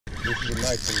this is a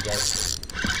nice one, guys.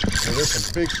 And there's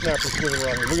some big snappers swimming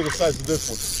around here. Look at the size of this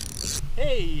one.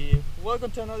 Hey,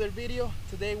 welcome to another video.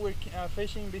 Today we're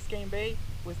fishing Biscayne Bay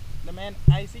with the man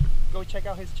Icy. Go check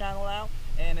out his channel out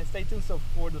and stay tuned. So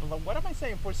for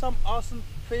for some awesome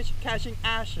fish catching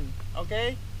action,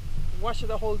 okay? Watch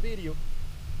the whole video.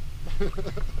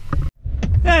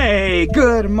 Hey,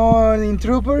 good morning,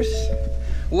 troopers.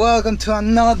 Welcome to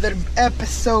another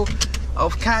episode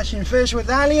of Catching Fish with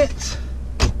Aliex.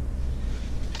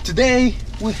 Today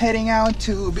we're heading out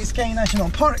to Biscayne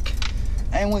National Park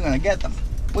and we're gonna get them.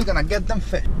 We're gonna get them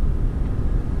fish.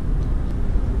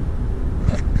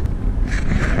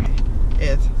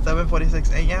 It's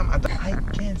 7:46 a.m. I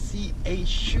can see a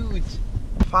huge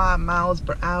 5 miles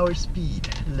per hour speed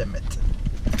limit.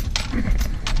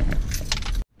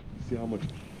 See how much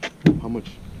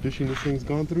fishing this thing's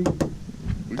gone through?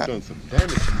 We've done some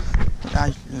damage.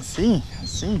 I see.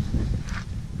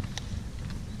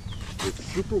 It's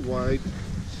super wide.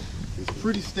 It's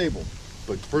pretty stable.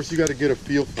 But first you got to get a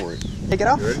feel for it. Take it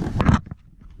off. You ready?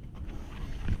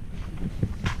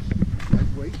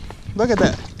 Nice weight. Look at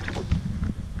that.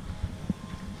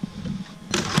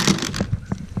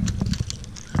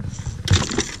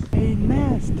 A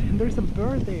nest. There's a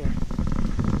bird there.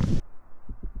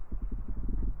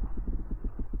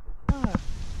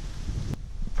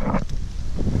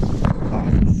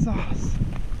 Sauce.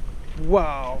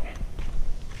 Wow,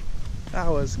 that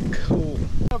was cool.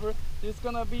 It's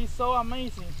gonna be so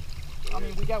amazing. I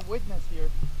mean, we got witness here.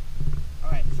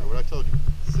 All right, so what I told you,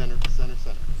 center. There you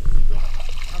go.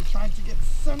 I'm trying to get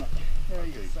center. There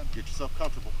you go. Center. Get yourself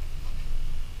comfortable.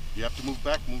 You have to move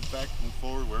back, move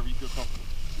forward, wherever you feel comfortable.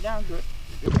 Yeah, I'm good.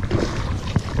 You're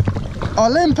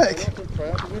Olympic. try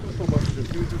not to wiggle so much.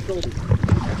 Just use your shoulders.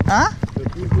 Huh?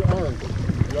 Just use your arms.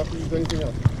 You have to use anything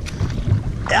else.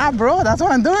 Yeah, bro, that's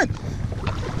what I'm doing.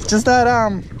 It's just that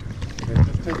And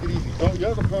just take it easy. Don't you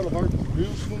have a kind of heart.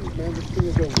 Real smooth, man. This thing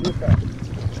is going real fast.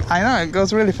 I know it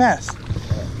goes really fast.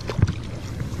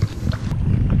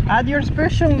 Add your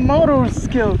special motor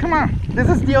skill. Come on, this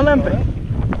is the Olympic.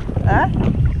 Huh? Yeah.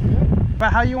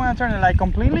 But how you want to turn it? Like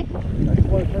completely? I just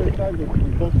want to turn it sideways.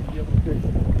 We both be able to fix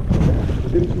it. We're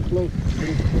getting too close.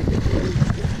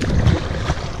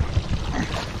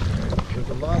 There's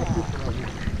a lot of fish around here.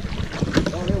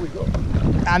 Oh, there we go.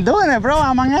 I'm doing it, bro.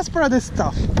 I'm an expert at this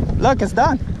stuff. Look, it's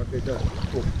done. Okay, done.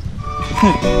 Cool.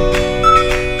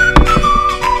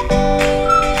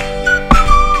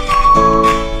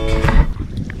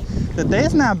 The day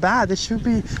is not bad. It should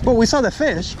be. Well, we saw the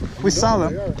fish. We saw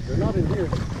them. They're not in here.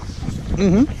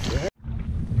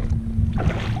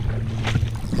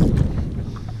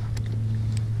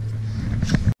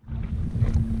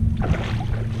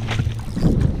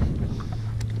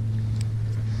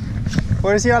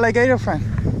 Where's your alligator friend?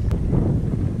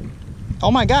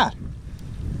 Oh my God!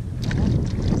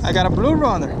 I got a blue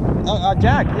runner, a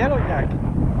jack, yellow jack.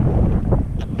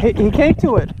 He came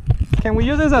to it. Can we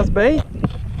use this as bait?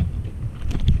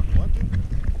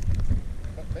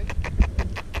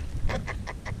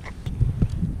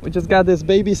 We just got this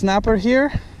baby snapper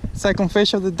here. Second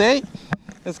fish of the day.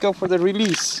 Let's go for the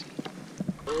release.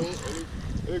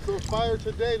 It's on fire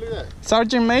today. Look at that.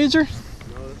 Sergeant Major. No,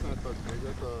 that's not Sergeant Major.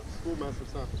 That's a schoolmaster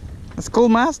snapper. A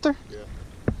schoolmaster? Yeah.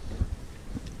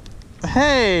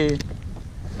 Hey,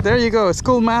 there you go,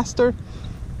 schoolmaster.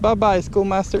 Bye-bye,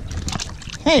 schoolmaster.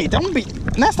 Hey, don't be.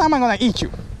 Next time I'm gonna eat you.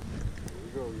 Here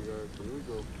we go, you guys. Here we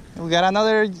go. We got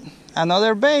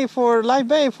another bait for live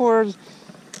bait for.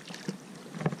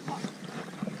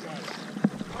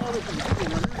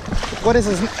 What is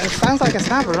this? It sounds like a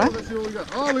snapper, right? Let's see what we got.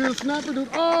 Oh, look at the snapper, dude.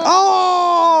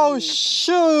 Oh, Oh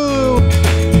shoot!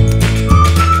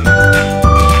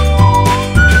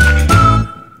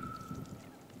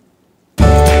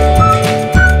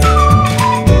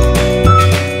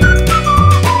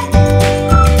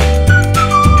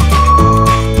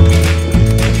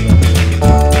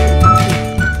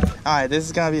 Alright, this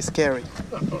is gonna be scary.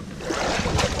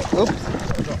 Oops.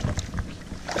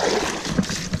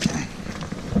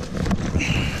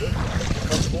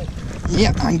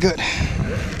 Yeah, I'm good.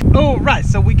 Alright,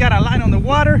 so we got a line on the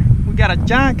water. We got a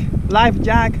jack, live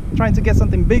jack, trying to get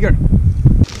something bigger.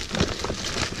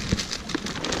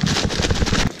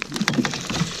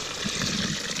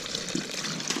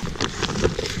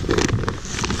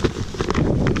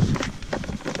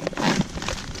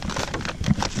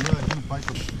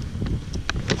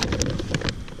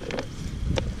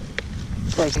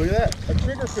 Look at that, a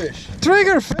trigger fish.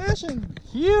 Trigger fish in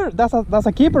here. That's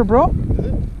a keeper, bro. Is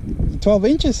it? 12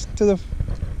 inches to the.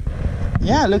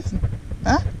 Yeah, look.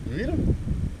 Huh? You eat them?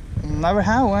 Never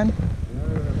had one.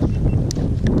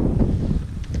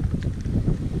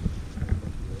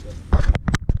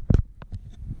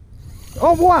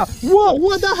 Oh wow! Whoa!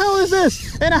 What the hell is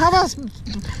this? And I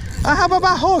have a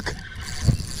bad hook.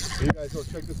 Hey, you guys, go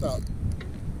check this out.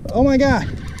 Oh my god!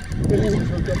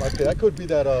 That could be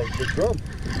that the drum.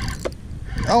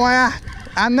 Oh my god!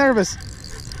 I'm nervous.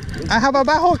 I have a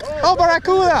bad hook. Oh,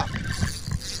 barracuda!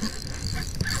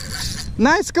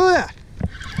 Nice Cuda.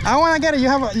 I want to get it. You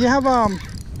don't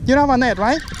have a net,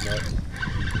 right? No.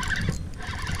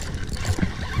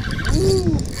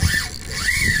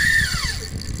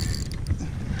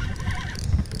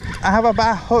 I have a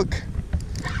bad hook,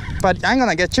 but I'm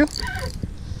gonna get you.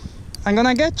 I'm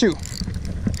gonna get you.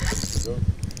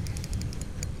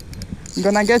 I'm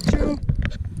gonna get you.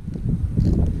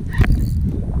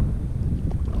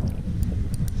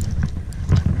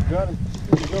 Got him.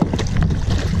 There you go.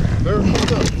 There he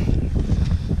goes.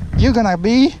 You're gonna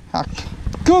be a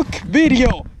cook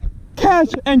video.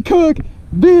 Catch and cook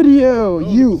video.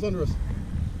 Oh, you. it's under us.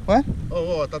 What?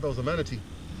 Oh, I thought that was a manatee.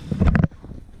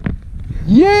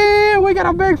 Yeah, we got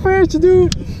a big fish,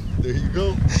 dude. There you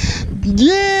go.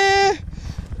 Yeah.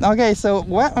 Okay, so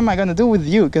what am I gonna do with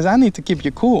you? Because I need to keep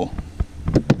you cool.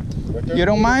 Right there. You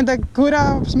don't mind the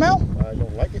Cuda smell? I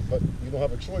don't like it, but you don't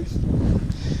have a choice.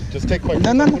 Just take my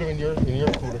No. put it in your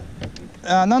cooler.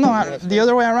 No, the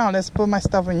other way around. Let's put my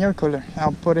stuff in your cooler.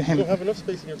 I'll put it You in. don't have enough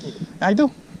space in your cooler. I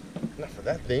do. Not for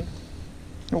that thing.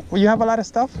 You have a lot of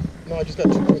stuff? No, I just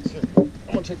got 2 points here. I'm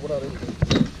gonna take one out of here.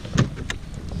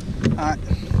 Alright.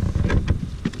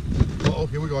 Oh,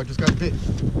 here we go. I just got bit.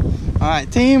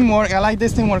 Alright, teamwork. I like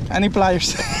this teamwork. I need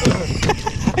pliers.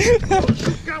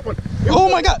 Got one. Oh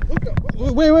my god!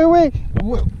 Wait.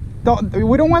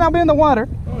 We don't want to be in the water.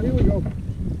 Oh, here we go.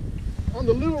 On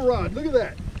the little rod. Look at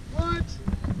that. What?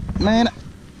 Man,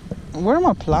 where are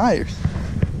my pliers?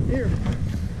 Here.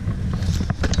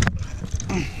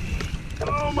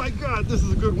 Oh my god, this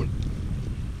is a good one.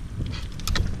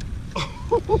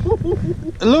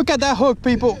 Look at that hook,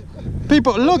 people.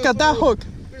 People, look at that hook.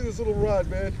 Look at this little rod,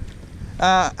 man.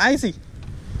 Icy.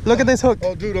 Look at this hook.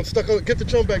 Oh, dude, I'm stuck on. Get the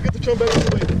chum bag. Get the chum bag on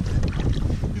the way.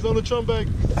 He's on the chum bag.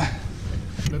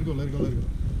 Let it go.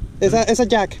 It's a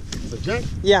jack. It's a jack?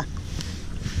 Yeah.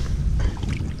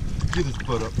 Get his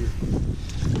butt up here.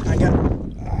 I got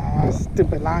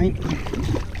stupid line.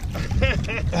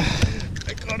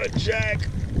 I caught a jack.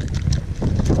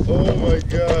 Oh my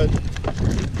god.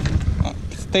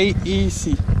 Stay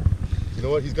easy. You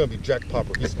know what? He's gonna be jack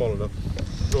popper. He's small enough.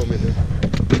 Throw him in there.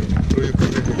 Throw your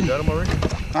finger. You got him already?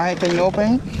 Alright, can you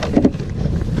open?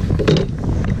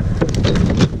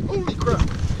 Holy crap.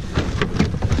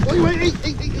 Wait.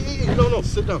 No,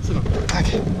 sit down.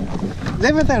 Okay.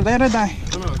 Leave it there, let it die.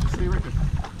 No, just stay right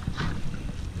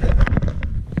there.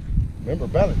 Remember,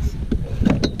 balance.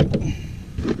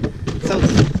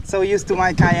 So used to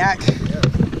my kayak. Yes.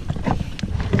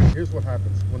 Here's what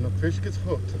happens. When the fish gets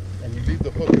hooked and you leave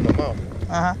the hook in the mouth,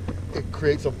 it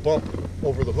creates a bump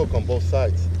over the hook on both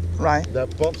sides. Right.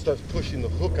 That bump starts pushing the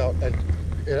hook out, and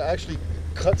it actually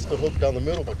cuts the hook down the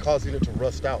middle by causing it to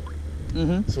rust out.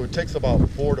 So it takes about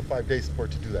 4 to 5 days for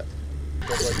it to do that.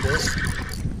 Go right there.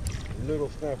 Little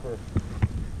snapper.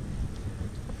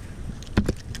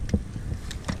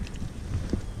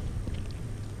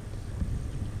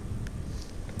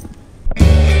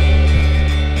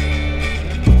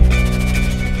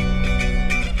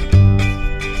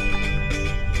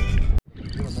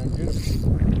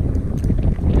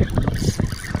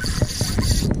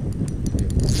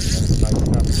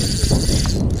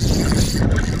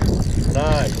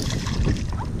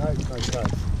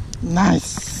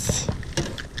 Nice.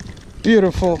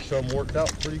 Beautiful. Chum worked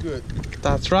out pretty good.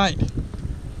 That's right.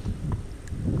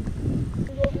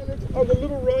 On the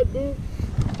little rod, dude.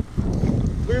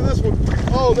 Look at this one.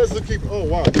 Oh, that's the keeper. Oh,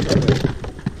 wow.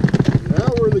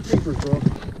 Now we're the keepers, bro.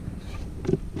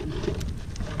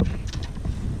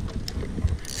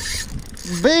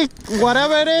 Big,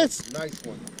 whatever it is. Nice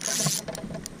one.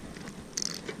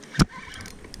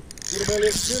 Get him,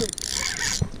 Aliex. Get him.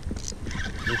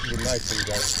 This is a nice one,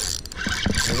 guys.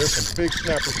 And there's some big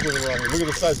snappers swimming around here. Look at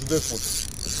the size of this one.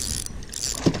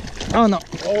 Oh no.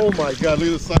 Oh my god, look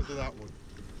at the size of that one.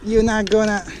 You're not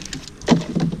gonna.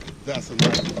 That's a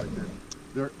nice one right there.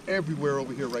 They're everywhere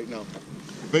over here right now.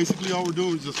 Basically all we're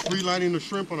doing is just free-lining the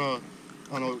shrimp on a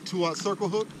 2-aught circle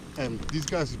hook, and these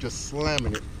guys are just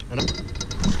slamming it. And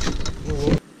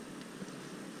whoa.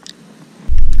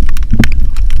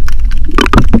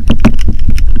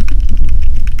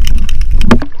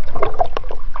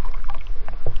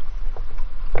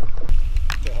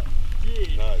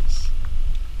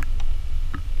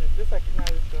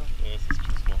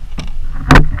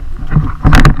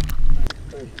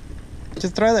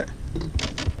 Just try there.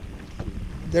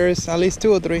 There is at least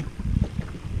 2 or 3.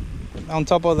 On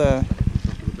top of the... On top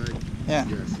of the bag? Yeah.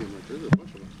 Yeah, I see them right there. There's a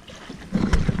bunch of them.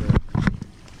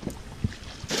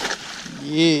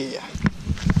 Yeah.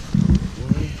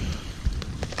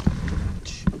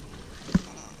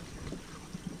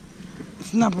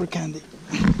 Snapper candy.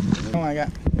 Oh my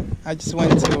god. I just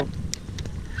went to... Did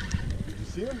you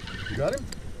see him? You got him?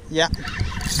 Yeah.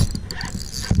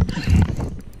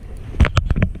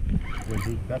 Yeah,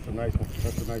 dude, that's a nice one.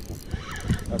 That's a nice one.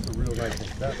 That's a real nice one.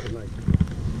 That's a nice one.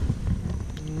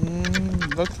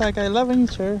 Looks like I love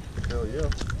it, sure. Hell yeah.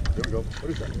 There we go.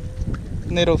 What is that?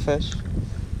 Needlefish.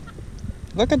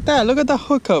 Look at that. Look at the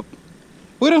hookup.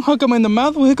 We don't hook him in the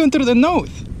mouth. We hook him through the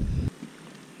nose.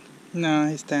 No,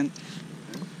 he's 10.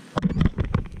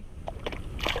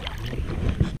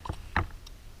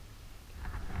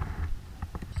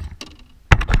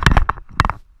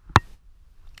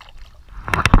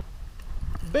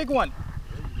 Big one.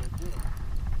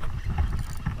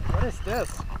 What is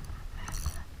this?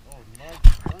 Oh, nice.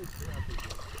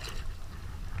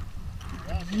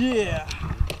 Yeah.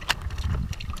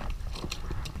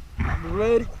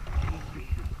 Ready?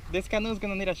 This canoe is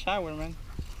gonna need a shower, man.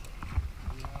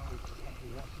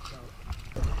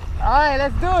 Alright,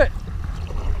 let's do it.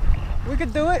 We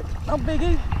could do it. No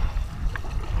biggie.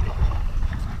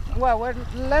 Well, we're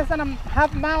less than a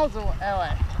half miles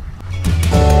away.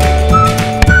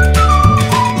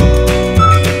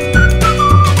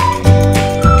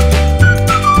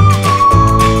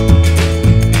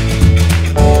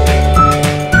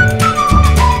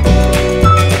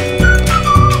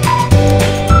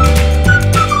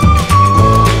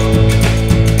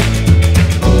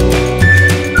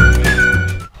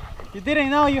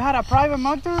 Didn't know you had a private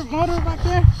motor back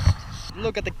there?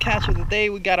 Look at the catch of the day.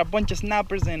 We got a bunch of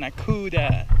snappers and a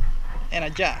cuda and a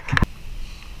jack.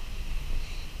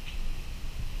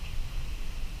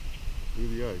 Look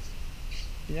at the eyes.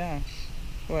 Yeah.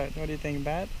 What do you think,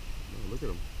 bad? No, look at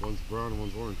them. One's brown and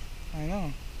one's orange. I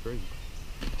know. It's crazy.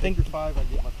 Think your 5, I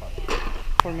get my 5.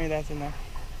 For me, that's enough.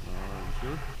 You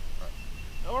sure?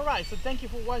 Alright, so thank you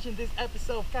for watching this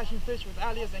episode of Catching Fish with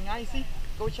Aliex and Icy.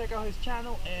 Go check out his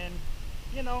channel, and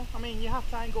you know, I mean, you have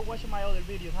time, go watch my other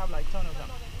videos. I have like a ton of them.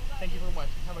 Thank you for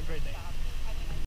watching. Have a great day.